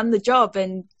and done the job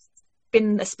and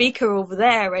been a speaker over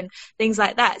there and things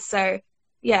like that. So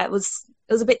yeah, it was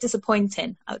a bit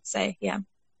disappointing, I would say. Yeah.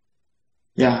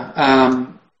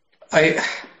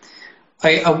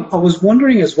 I was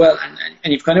wondering as well,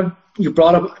 and you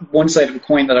brought up one side of a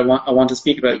coin that I want to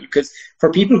speak about, because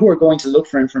for people who are going to look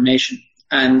for information,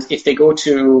 and if they go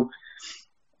to,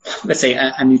 let's say,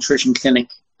 a nutrition clinic,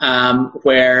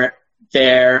 where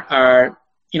there are,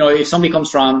 you know, if somebody comes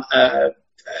from a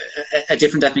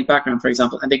different ethnic background, for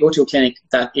example, and they go to a clinic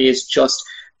that is just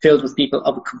filled with people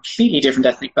of a completely different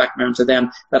ethnic background to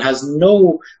them, that has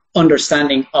no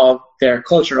understanding of their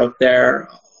culture,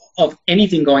 of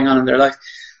anything going on in their life,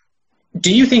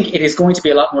 do you think it is going to be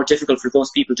a lot more difficult for those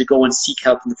people to go and seek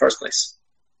help in the first place?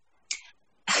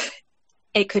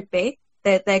 It could be.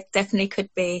 There definitely could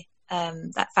be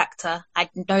that factor. I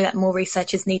know that more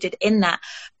research is needed in that.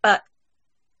 But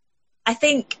I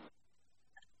think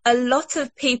a lot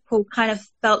of people kind of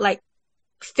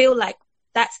feel like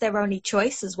that's their only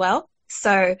choice as well.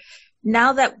 So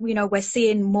now that, you know, we're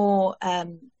seeing more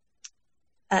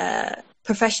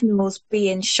professionals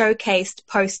being showcased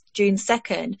post June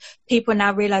 2nd, people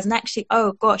now realizing, actually,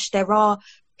 oh gosh, there are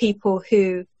people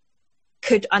who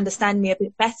could understand me a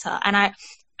bit better. And I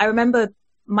remember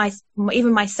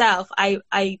even myself,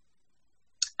 I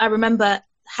remember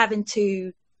having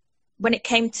to, when it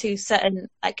came to certain,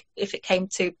 like if it came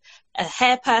to a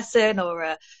hair person or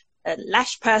a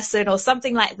lash person or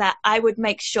something like that, I would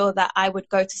make sure that I would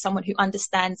go to someone who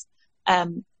understands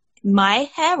my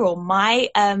hair or my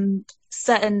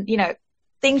certain, you know,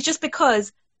 things, just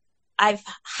because I've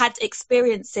had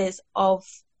experiences of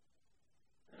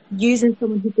using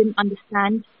someone who didn't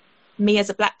understand me as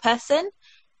a Black person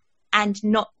and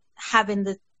not having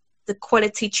the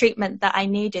quality treatment that I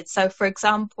needed. So, for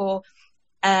example,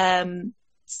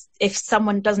 if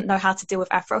someone doesn't know how to deal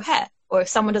with Afro hair, or if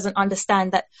someone doesn't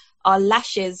understand that our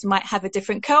lashes might have a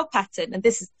different curl pattern, and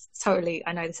this is totally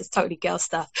girl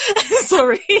stuff.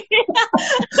 Sorry.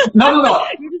 No.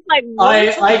 You're just like,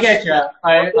 I get you.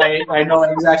 I know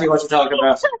exactly what you're talking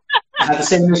about. I had the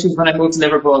same issues when I moved to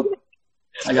Liverpool.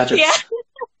 I got you. Yeah.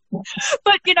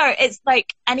 But it's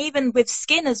like, and even with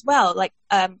skin as well, like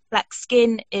black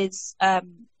skin is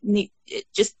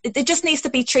it just needs to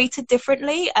be treated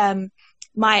differently.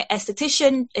 My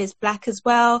esthetician is black as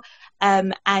well,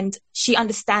 and she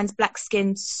understands black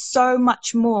skin so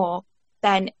much more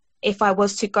than if I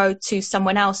was to go to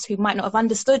someone else who might not have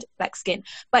understood black skin.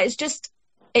 But it's just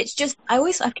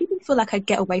I keep feel like I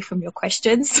get away from your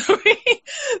questions. Sorry.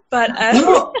 But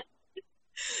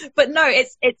but no,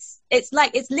 it's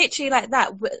like, it's literally like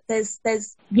that. There's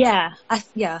I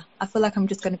feel like I'm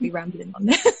just going to be rambling on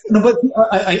this. No, but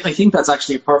I think that's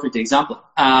actually a perfect example.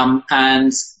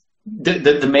 And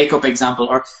the makeup example,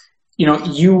 or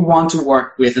you want to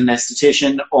work with an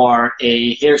esthetician or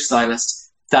a hairstylist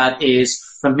that is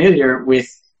familiar with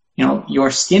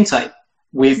your skin type,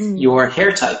 with your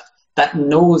hair type, that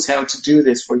knows how to do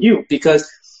this for you.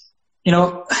 Because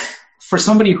for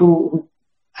somebody who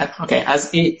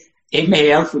as a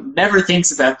male who never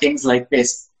thinks about things like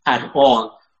this at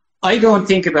all, I don't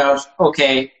think about,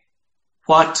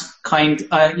 what kind,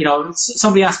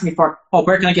 somebody asked me for,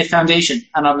 where can I get foundation?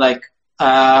 And I'm like,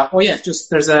 just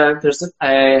there's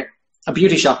a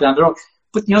beauty shop down the road.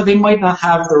 But, they might not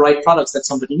have the right products that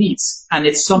somebody needs. And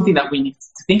it's something that we need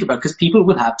to think about, because people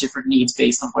will have different needs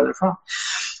based on where they're from.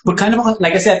 But kind of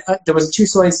like I said, there was two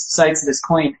sides to this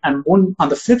coin. And one on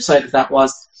the flip side of that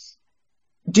was,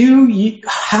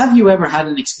 have you ever had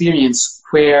an experience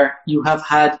where you have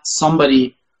had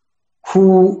somebody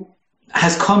who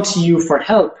has come to you for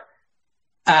help,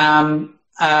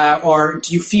 or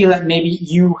do you feel that maybe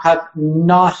you have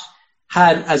not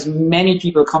had as many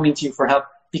people coming to you for help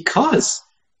because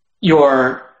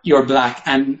you're black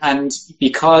and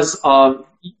because of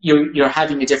you're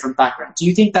having a different background? Do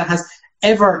you think that has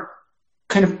ever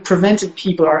kind of prevented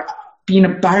people or been a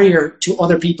barrier to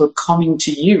other people coming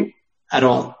to you at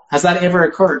all? Has that ever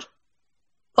occurred?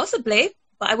 Possibly,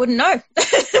 but I wouldn't know.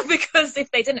 Because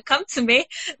if they didn't come to me,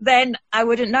 then I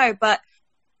wouldn't know. But,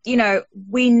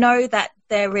 we know that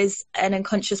there is an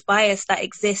unconscious bias that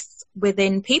exists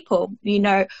within people. We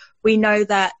know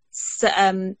that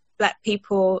black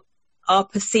people are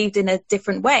perceived in a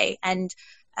different way. And,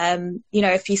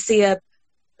 if you see a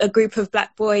group of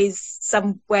black boys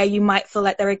somewhere, you might feel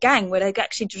like they're a gang, where they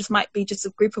actually just might be just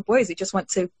a group of boys who just want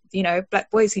to,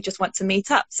 black boys who just want to meet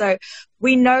up. So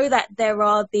we know that there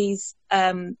are these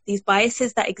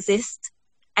biases that exist.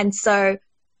 And so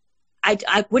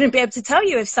I wouldn't be able to tell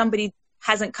you if somebody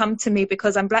hasn't come to me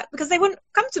because I'm black, because they wouldn't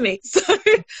come to me. So,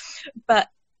 but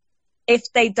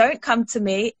if they don't come to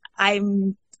me, I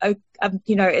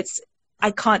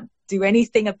can't do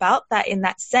anything about that in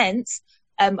that sense.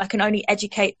 I can only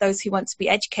educate those who want to be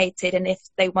educated. And if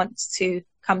they want to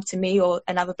come to me or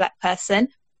another black person,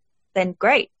 then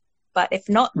great. But if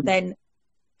not, then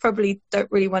probably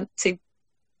don't really want to.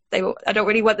 I don't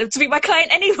really want them to be my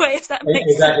client anyway, if that makes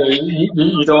sense. Exactly.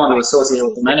 You don't want to associate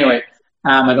with them anyway.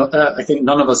 I think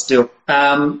none of us do.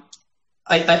 I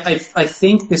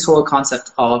think this whole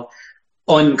concept of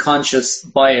unconscious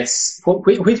bias,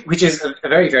 which is a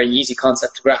very, very easy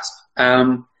concept to grasp.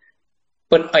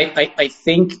 But I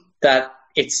think that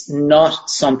it's not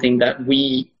something that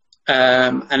we,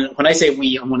 and when I say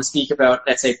we, I'm going to speak about,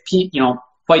 let's say,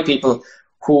 white people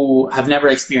who have never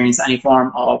experienced any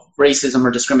form of racism or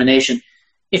discrimination.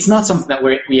 It's not something that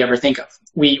we ever think of.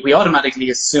 We automatically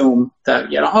assume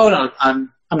that, no,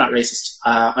 I'm not racist.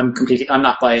 I'm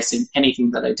not biased in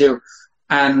anything that I do.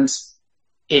 And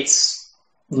it's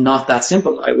not that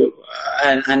simple. Like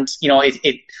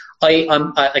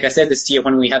I said this to you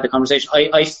when we had the conversation,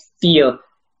 I feel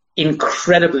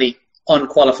incredibly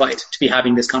unqualified to be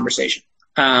having this conversation.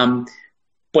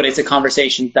 But it's a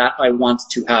conversation that I want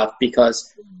to have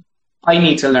because I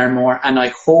need to learn more, and I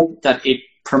hope that it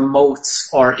promotes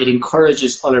or it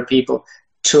encourages other people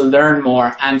to learn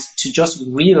more and to just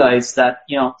realize that,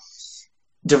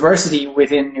 diversity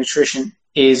within nutrition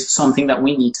is something that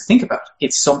we need to think about.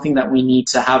 It's something that we need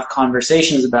to have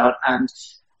conversations about. And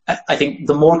I think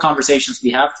the more conversations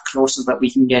we have, the closer that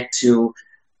we can get to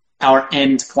our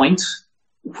end point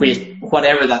with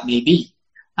whatever that may be.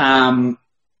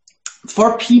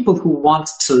 For people who want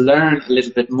to learn a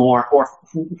little bit more, or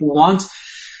who want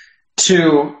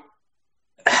to,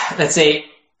 let's say,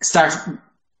 start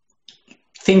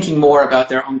thinking more about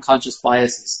their unconscious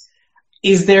biases,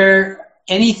 is there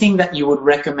anything that you would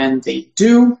recommend they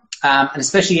do? And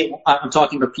especially, I'm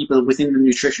talking about people within the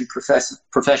nutrition profession.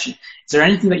 Is there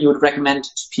anything that you would recommend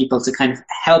to people to kind of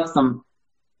help them,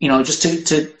 just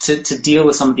to deal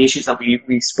with some of the issues that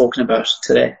we've spoken about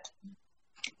today?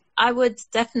 I would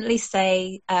definitely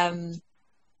say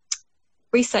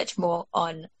research more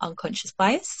on unconscious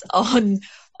bias,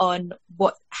 on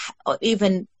what, or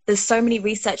even there's so many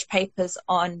research papers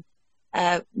on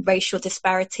racial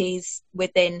disparities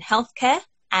within healthcare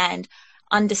and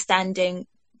understanding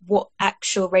what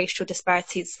actual racial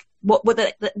disparities, what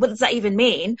does that even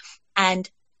mean, and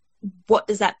what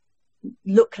does that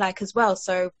look like as well.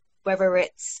 So whether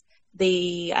it's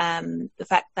the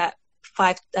fact that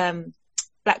Black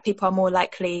people are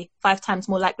 5 times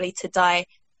more likely to die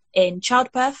in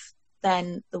childbirth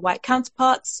than the white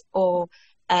counterparts, or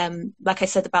like I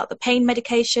said about the pain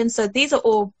medication. So this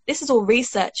is all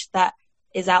research that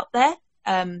is out there.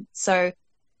 So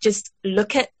just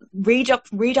read up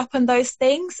on those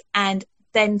things, and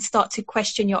then start to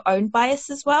question your own bias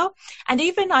as well. And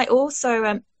even I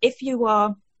also, if you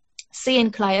are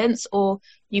seeing clients, or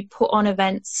you put on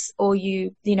events, or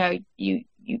you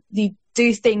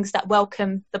do things that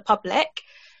welcome the public,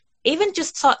 even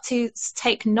just start to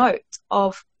take note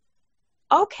of,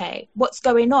 okay, what's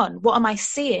going on? What am I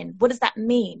seeing? What does that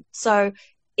mean? So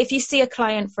if you see a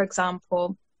client, for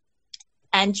example,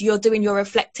 and you're doing your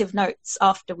reflective notes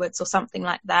afterwards or something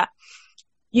like that,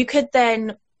 you could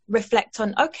then reflect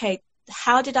on, okay,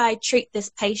 how did I treat this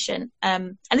patient?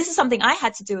 And this is something I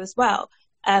had to do as well.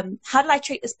 How did I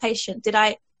treat this patient? Did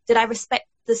I respect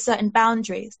the certain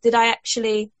boundaries? Did I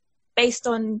actually, based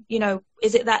on,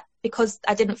 is it that because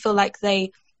I didn't feel like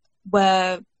they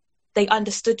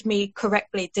understood me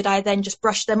correctly, did I then just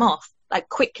brush them off like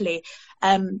quickly?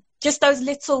 Just those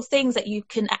little things that you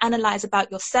can analyze about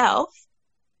yourself,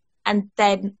 and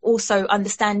then also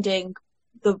understanding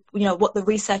what the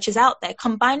research is out there,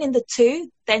 combining the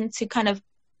two, then to kind of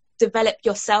develop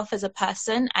yourself as a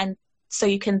person, and so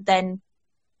you can then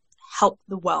help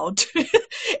the world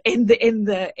in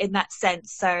that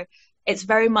sense. So it's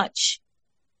very much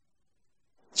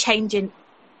changing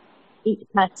each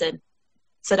person,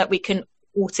 so that we can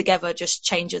all together just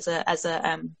change as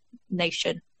a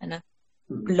nation and a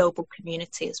global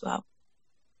community as well.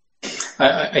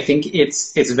 I think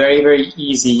it's very, very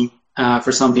easy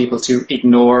for some people to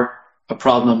ignore a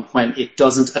problem when it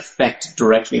doesn't affect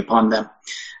directly upon them.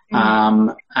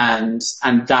 And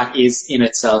that is in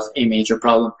itself a major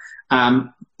problem.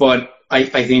 But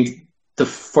I think the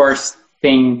first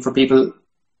thing for people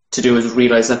to do is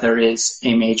realize that there is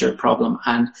a major problem.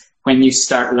 And when you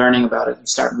start learning about it, you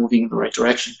start moving in the right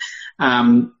direction.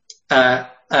 Amaeze,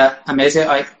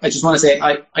 I just want to say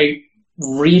I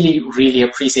really, really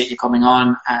appreciate you coming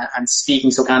on and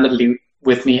speaking so candidly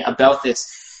with me about this.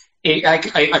 We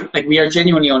are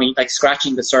genuinely only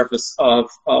scratching the surface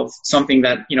of something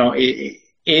that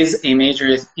is a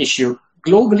major issue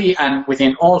globally and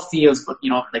within all fields, but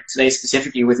today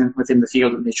specifically within the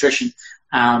field of nutrition,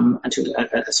 and to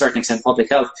a certain extent public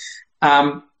health.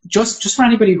 Just for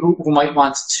anybody who might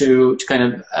want to kind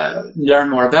of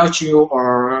learn more about you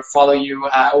or follow you,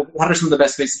 what are some of the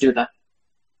best ways to do that?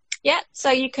 Yeah, so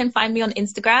you can find me on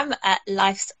Instagram at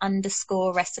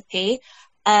lifes_recipe,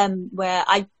 where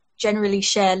I generally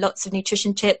share lots of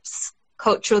nutrition tips,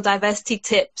 cultural diversity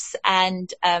tips,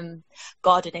 and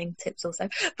gardening tips also.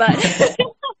 But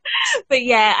but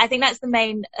yeah, I think that's the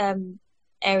main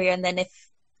area. And then if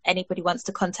anybody wants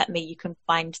to contact me, you can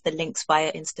find the links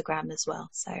via Instagram as well.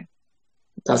 So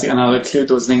fantastic, and I'll include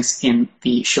those links in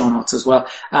the show notes as well.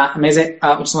 Amaeze,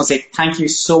 I just want to say thank you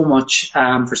so much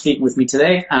for speaking with me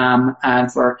today,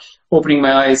 and for opening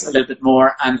my eyes a little bit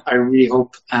more. And I really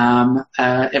hope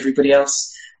everybody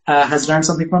else has learned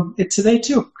something from it today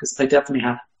too, because I definitely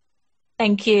have.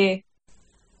 Thank you.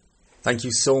 Thank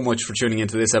you so much for tuning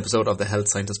into this episode of the Health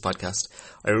Scientist Podcast.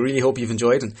 I really hope you've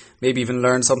enjoyed and maybe even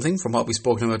learned something from what we've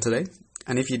spoken about today.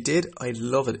 And if you did, I'd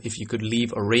love it if you could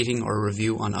leave a rating or a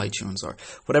review on iTunes or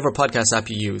whatever podcast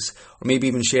app you use, or maybe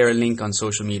even share a link on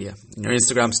social media, in your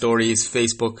Instagram stories,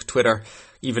 Facebook, Twitter,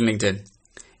 even LinkedIn. It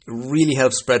really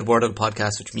helps spread word of the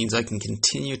podcast, which means I can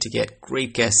continue to get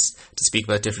great guests to speak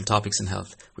about different topics in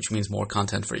health, which means more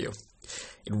content for you.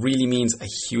 It really means a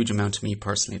huge amount to me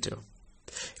personally too.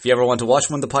 If you ever want to watch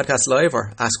one of the podcasts live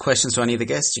or ask questions to any of the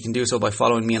guests, you can do so by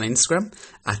following me on Instagram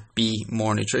at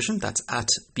 @BMoreNutrition. That's at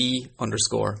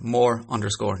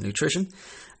 @B_more_nutrition.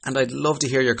 And I'd love to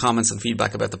hear your comments and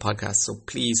feedback about the podcast. So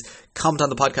please comment on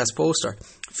the podcast post or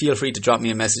feel free to drop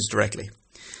me a message directly.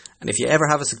 And if you ever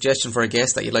have a suggestion for a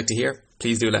guest that you'd like to hear,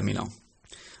 please do let me know.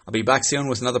 I'll be back soon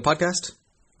with another podcast.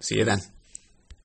 See you then.